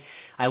wish I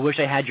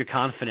had your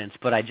confidence,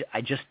 but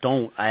I just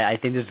don't. I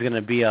think this is going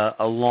to be a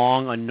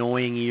long,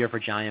 annoying year for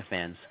Giant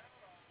fans.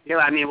 Yeah,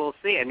 I mean, we'll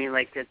see. I mean,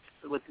 like in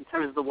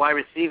terms of the wide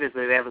receivers,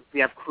 we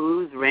have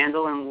Cruz,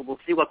 Randall, and we'll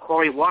see what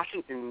Corey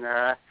Washington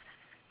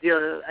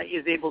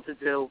is able to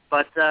do.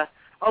 But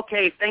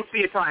okay, thanks for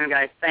your time,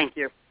 guys. Thank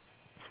you.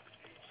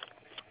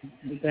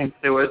 Thanks,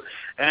 Stuart.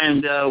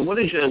 And what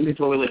is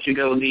before we let you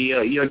go,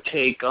 your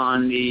take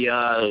on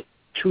the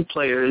two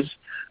players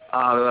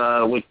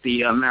with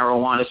the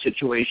marijuana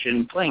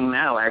situation playing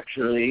now?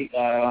 Actually,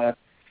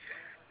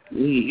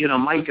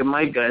 Mike and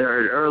Mike I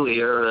heard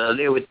earlier.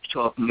 They were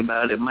talking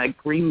about it. Mike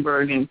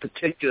Greenberg in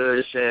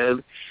particular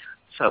said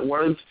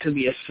words to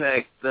the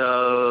effect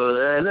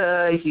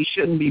that he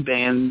shouldn't be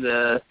banned.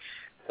 There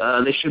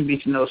should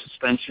be no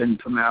suspension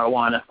for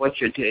marijuana. What's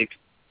your take?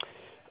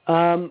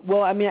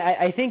 Well, I mean,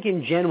 I think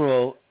in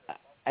general,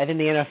 I think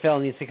the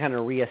NFL needs to kind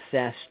of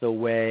reassess the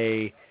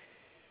way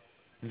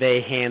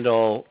they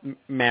handle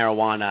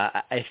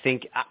marijuana. I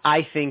think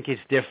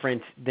it's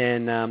different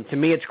than, to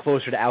me, it's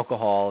closer to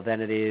alcohol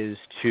than it is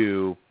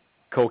to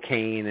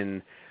cocaine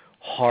and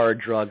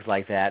hard drugs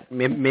like that.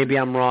 Maybe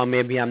I'm wrong.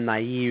 Maybe I'm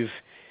naive.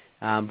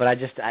 But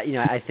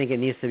I think it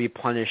needs to be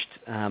punished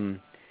in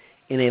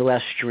a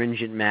less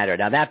stringent manner.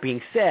 Now, that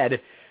being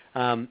said,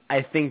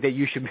 I think that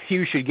you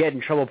should get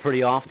in trouble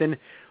pretty often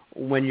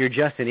when you're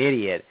just an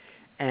idiot.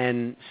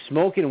 And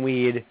smoking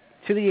weed,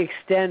 to the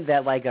extent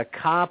that like a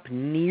cop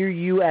near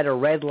you at a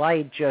red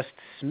light just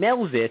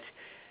smells it,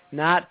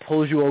 not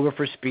pulls you over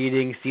for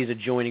speeding, sees a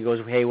joint and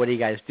goes, hey, what are you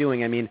guys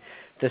doing? I mean,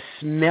 the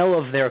smell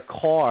of their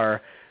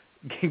car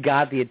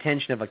got the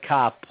attention of a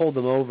cop, pulled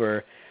them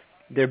over.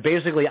 They're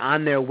basically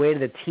on their way to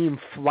the team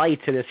flight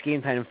to this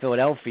game time in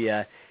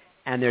Philadelphia,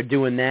 and they're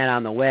doing that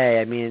on the way.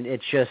 I mean,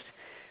 it's just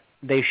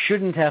they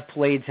shouldn't have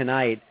played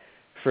tonight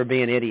for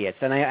being idiots.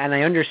 And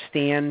I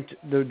understand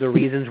the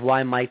reasons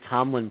why Mike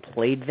Tomlin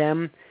played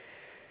them,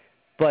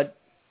 but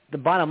the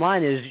bottom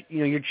line is,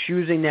 you're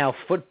choosing now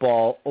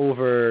football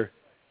over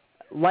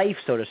life,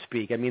 so to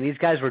speak. I mean, these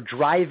guys were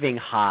driving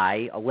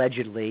high,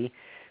 allegedly.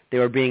 They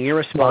were being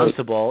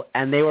irresponsible,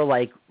 and they were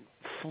like,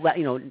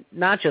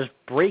 not just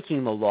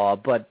breaking the law,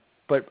 but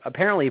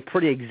apparently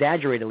pretty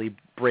exaggeratedly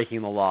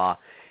breaking the law.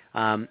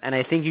 And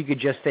I think you could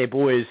just say,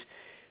 boys,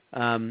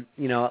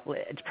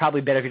 it's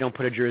probably better if you don't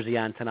put a jersey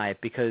on tonight,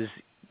 because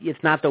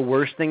it's not the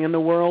worst thing in the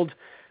world,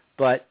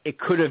 but it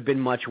could have been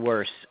much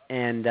worse.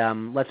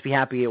 And let's be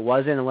happy it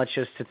wasn't, and let's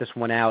just sit this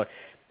one out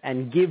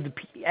and even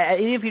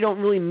if you don't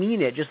really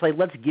mean it, just like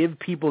let's give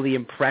people the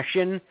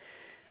impression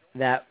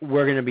that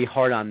we're going to be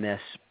hard on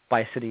this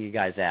by sitting you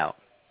guys out.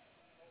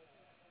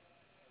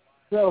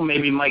 Well,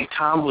 maybe Mike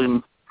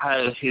Tomlin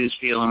has his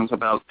feelings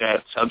about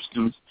that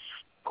substance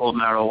called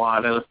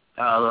marijuana,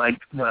 like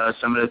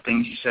some of the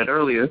things you said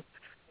earlier.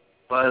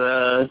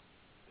 But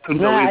could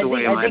go either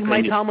way. I think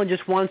Mike Tomlin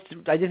just wants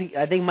to.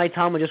 I think Mike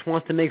Tomlin just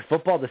wants to make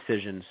football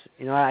decisions.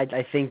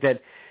 I think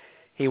that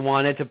he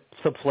wanted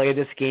to play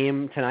this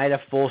game tonight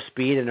at full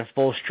speed and at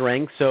full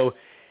strength, so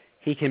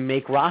he can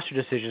make roster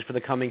decisions for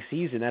the coming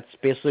season. That's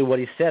basically what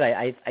he said.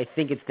 I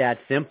think it's that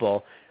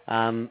simple.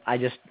 I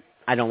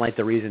don't like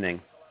the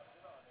reasoning.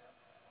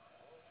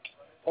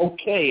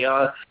 Okay,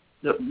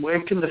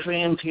 where can the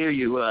fans hear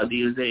you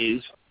these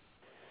days?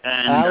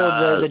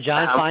 And the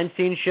John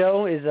Feinstein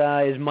Show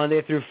is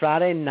Monday through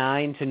Friday,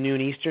 9 to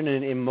noon Eastern,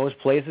 and in most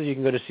places you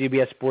can go to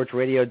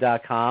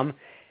CBSSportsRadio.com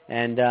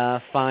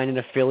and find an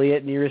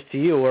affiliate nearest to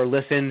you, or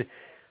listen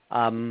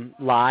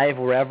live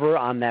wherever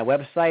on that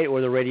website or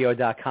the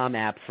Radio.com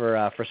app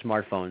for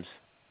smartphones.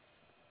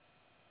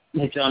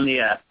 It's on the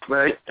app,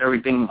 right?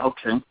 Everything,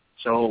 okay.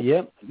 So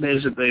yep.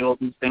 Basically all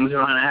these things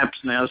are on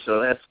apps now,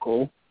 so that's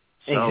cool.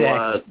 So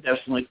exactly.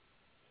 Definitely,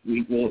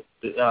 we will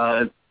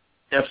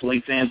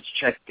definitely fans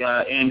check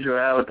Andrew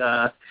out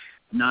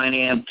 9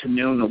 a.m. to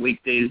noon the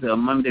weekdays,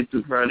 Monday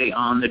through Friday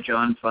on the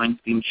John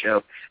Feinstein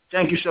Show.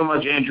 Thank you so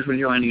much, Andrew, for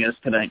joining us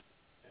tonight.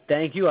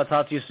 Thank you. I'll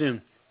talk to you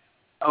soon.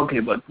 Okay,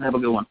 bud. Have a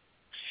good one.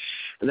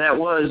 That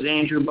was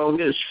Andrew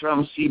Bogusch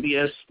from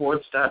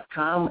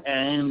CBSSports.com,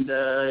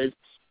 and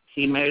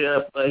he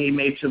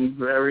made some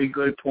very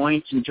good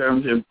points in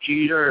terms of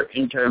Jeter,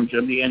 in terms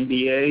of the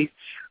NBA.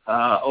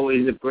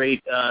 Always a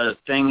great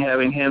thing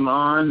having him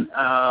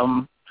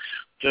on.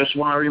 Just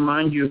want to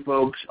remind you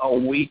folks, a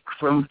week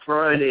from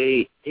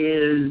Friday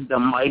is the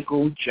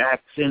Michael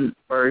Jackson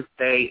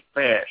birthday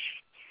bash.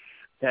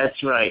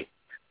 That's right.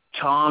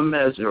 Tom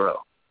Mesereau,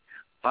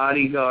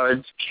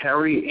 bodyguards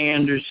Kerry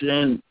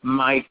Anderson,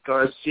 Mike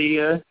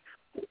Garcia,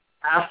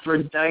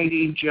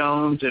 Aphrodite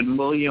Jones, and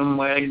William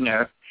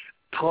Wagner,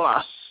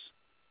 plus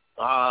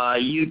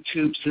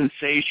YouTube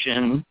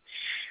sensation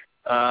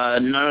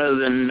none other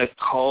than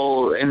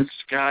Nicole and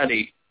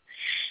Scotty.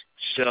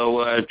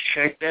 So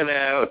check that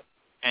out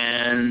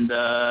and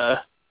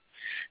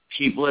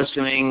keep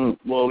listening.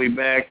 We'll be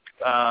back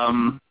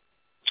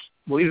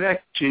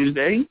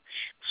Tuesday.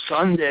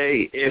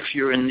 Sunday, if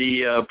you're in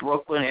the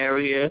Brooklyn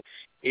area,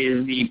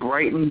 is the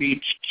Brighton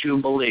Beach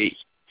Jubilee.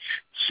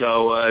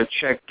 So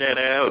check that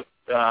out.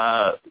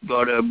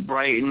 Go to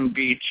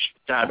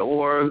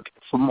brightonbeach.org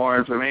for more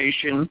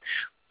information.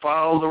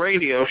 Follow the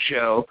radio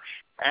show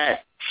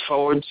at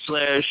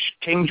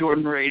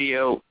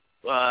 /KingJordanRadio,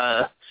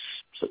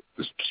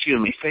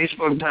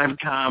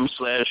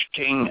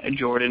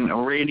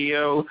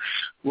 Facebook.com/KingJordanRadio.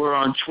 We're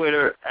on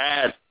Twitter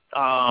at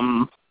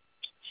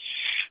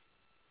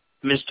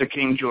Mr.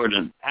 King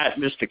Jordan. At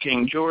Mr.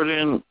 King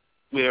Jordan,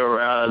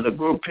 we're the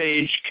group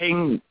page,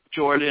 King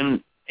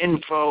Jordan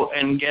Info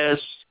and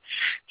Guests.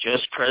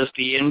 Just press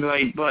the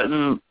invite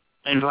button,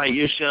 invite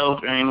yourself,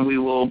 and we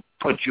will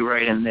put you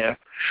right in there.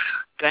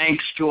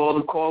 Thanks to all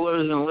the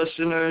callers and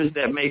listeners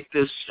that make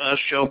this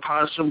show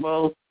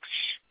possible.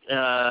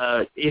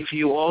 If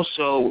you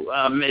also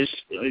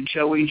missed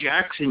Joey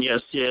Jackson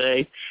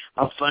yesterday,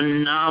 a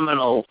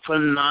phenomenal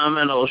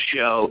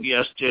show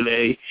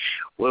yesterday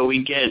where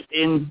we get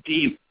in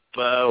deep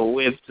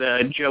with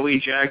Joey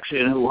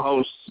Jackson, who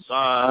hosts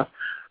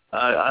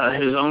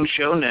his own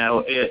show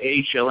now,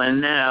 HLN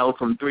Now,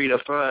 from 3 to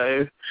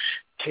 5.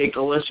 Take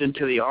a listen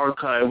to the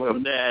archive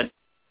of that.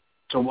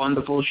 It's a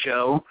wonderful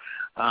show.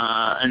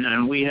 And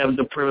then we have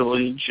the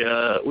privilege,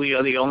 we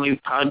are the only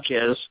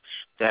podcast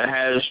that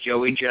has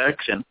Joey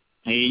Jackson.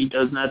 He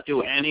does not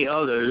do any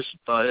others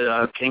but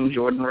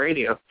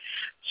KingJordanRadio.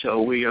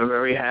 So we are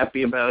very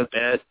happy about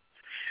that.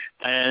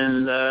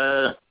 And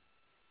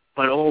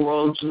but all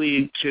roads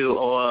lead to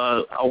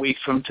a week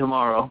from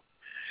tomorrow,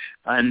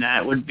 and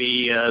that would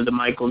be the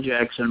Michael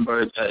Jackson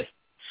birthday.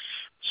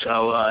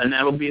 So and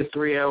that'll be a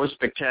 3-hour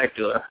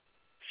spectacular.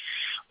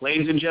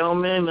 Ladies and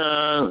gentlemen,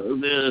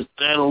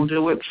 that'll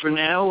do it for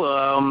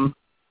now.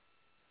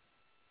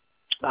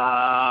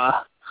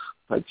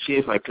 Let's see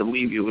if I can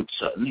leave you with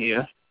something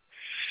here.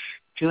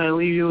 Can I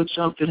leave you with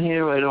something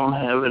here? I don't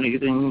have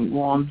anything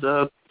warmed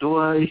up, do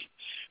I?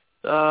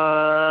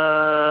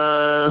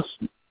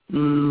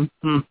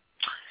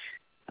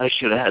 I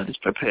should have had this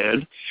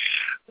prepared.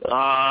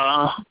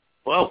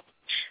 Well,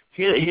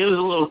 here's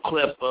a little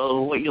clip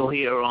of what you'll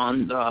hear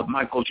on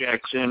Michael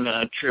Jackson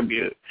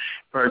tribute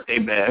birthday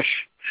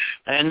bash.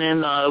 And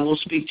then we'll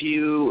speak to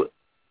you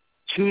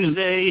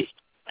Tuesday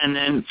and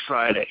then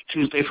Friday.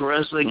 Tuesday for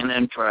wrestling and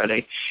then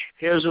Friday.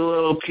 Here's a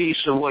little piece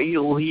of what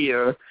you'll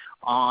hear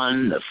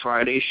on the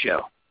Friday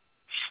show.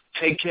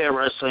 Take care,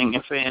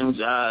 wrestling fans,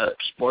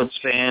 sports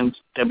fans,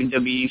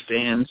 WWE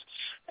fans,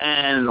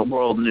 and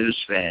world news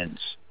fans.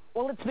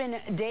 Well, it's been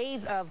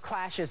days of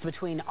clashes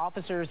between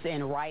officers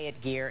in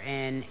riot gear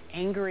and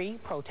angry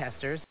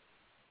protesters.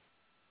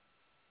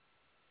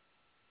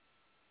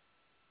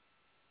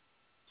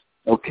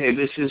 Okay,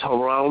 this is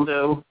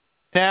Geraldo.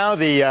 Now,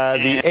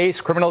 the ace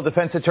criminal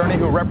defense attorney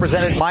who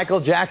represented Michael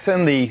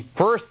Jackson the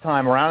first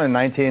time around in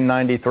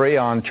 1993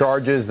 on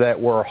charges that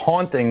were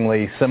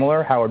hauntingly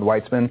similar. Howard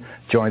Weitzman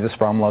joins us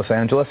from Los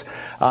Angeles.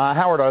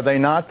 Howard, are they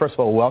not? First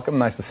of all, welcome.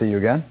 Nice to see you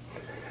again.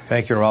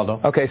 Thank you,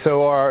 Geraldo. Okay,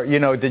 so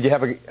did you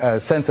have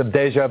a sense of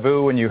deja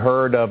vu when you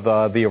heard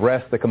of the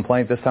arrest, the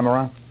complaint this time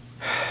around?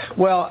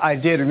 Well, I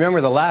did. Remember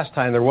the last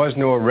time there was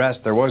no arrest,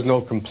 there was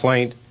no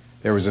complaint,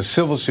 there was a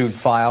civil suit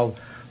filed.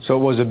 So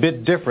it was a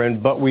bit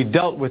different, but we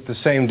dealt with the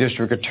same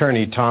district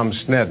attorney, Tom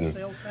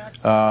Sneddon,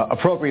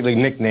 appropriately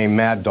nicknamed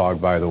Mad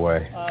Dog, by the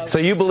way. So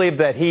you believe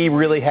that he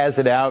really has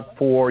it out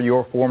for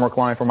your former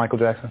client, for Michael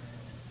Jackson?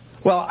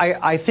 Well,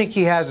 I think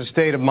he has a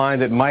state of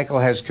mind that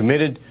Michael has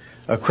committed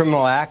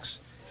criminal acts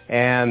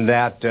and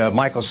that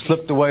Michael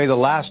slipped away the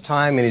last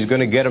time and he's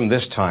going to get him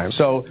this time.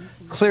 So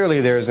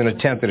clearly there's an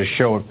attempt at a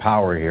show of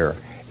power here.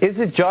 Is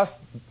it just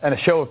a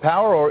show of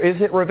power, or is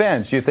it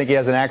revenge? Do you think he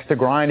has an axe to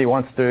grind? He's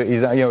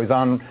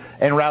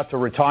en route to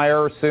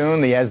retire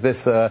soon. He has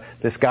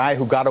this guy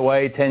who got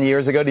away 10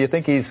 years ago. Do you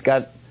think he's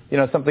got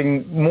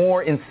something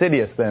more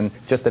insidious than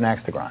just an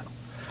axe to grind?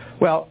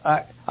 Well,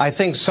 I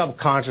think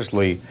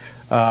subconsciously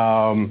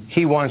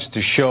he wants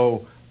to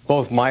show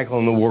both Michael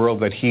and the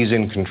world that he's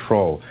in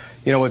control.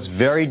 What's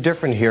very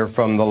different here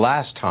from the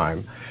last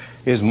time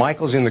is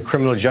Michael's in the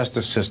criminal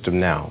justice system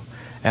now,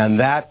 and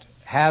that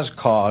has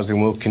caused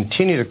and will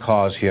continue to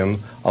cause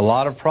him a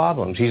lot of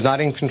problems. He's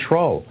not in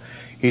control.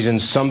 He's in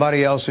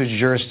somebody else's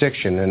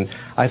jurisdiction. And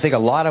I think a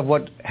lot of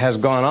what has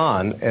gone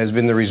on has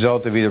been the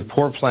result of either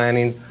poor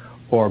planning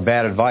or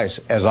bad advice,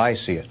 as I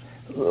see it.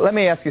 Let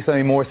me ask you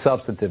something more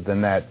substantive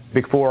than that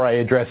before I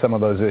address some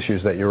of those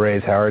issues that you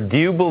raised, Howard. Do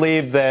you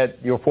believe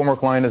that your former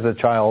client is a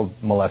child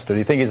molester? Do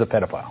you think he's a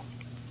pedophile?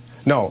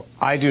 No,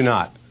 I do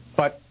not.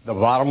 But the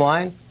bottom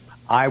line,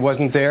 I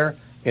wasn't there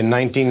in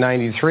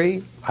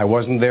 1993. I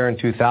wasn't there in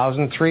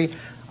 2003.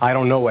 I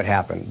don't know what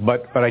happened.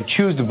 But I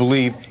choose to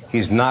believe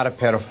he's not a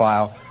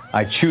pedophile.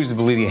 I choose to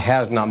believe he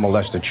has not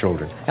molested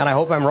children. And I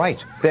hope I'm right.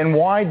 Then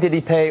why did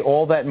he pay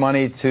all that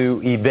money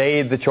to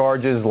evade the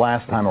charges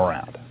last time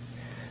around?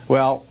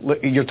 Well,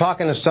 you're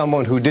talking to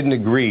someone who didn't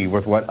agree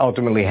with what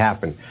ultimately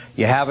happened.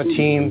 You have a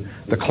team.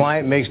 The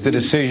client makes the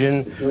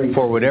decision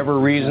for whatever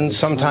reason,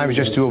 sometimes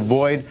just to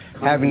avoid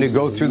having to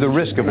go through the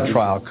risk of a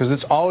trial, because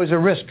it's always a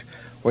risk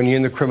when you're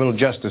in the criminal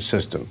justice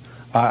system.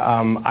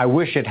 I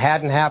wish it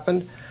hadn't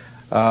happened.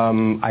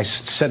 I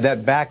said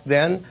that back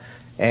then,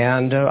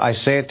 and I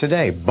say it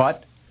today.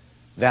 But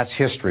that's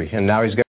history, and now he's got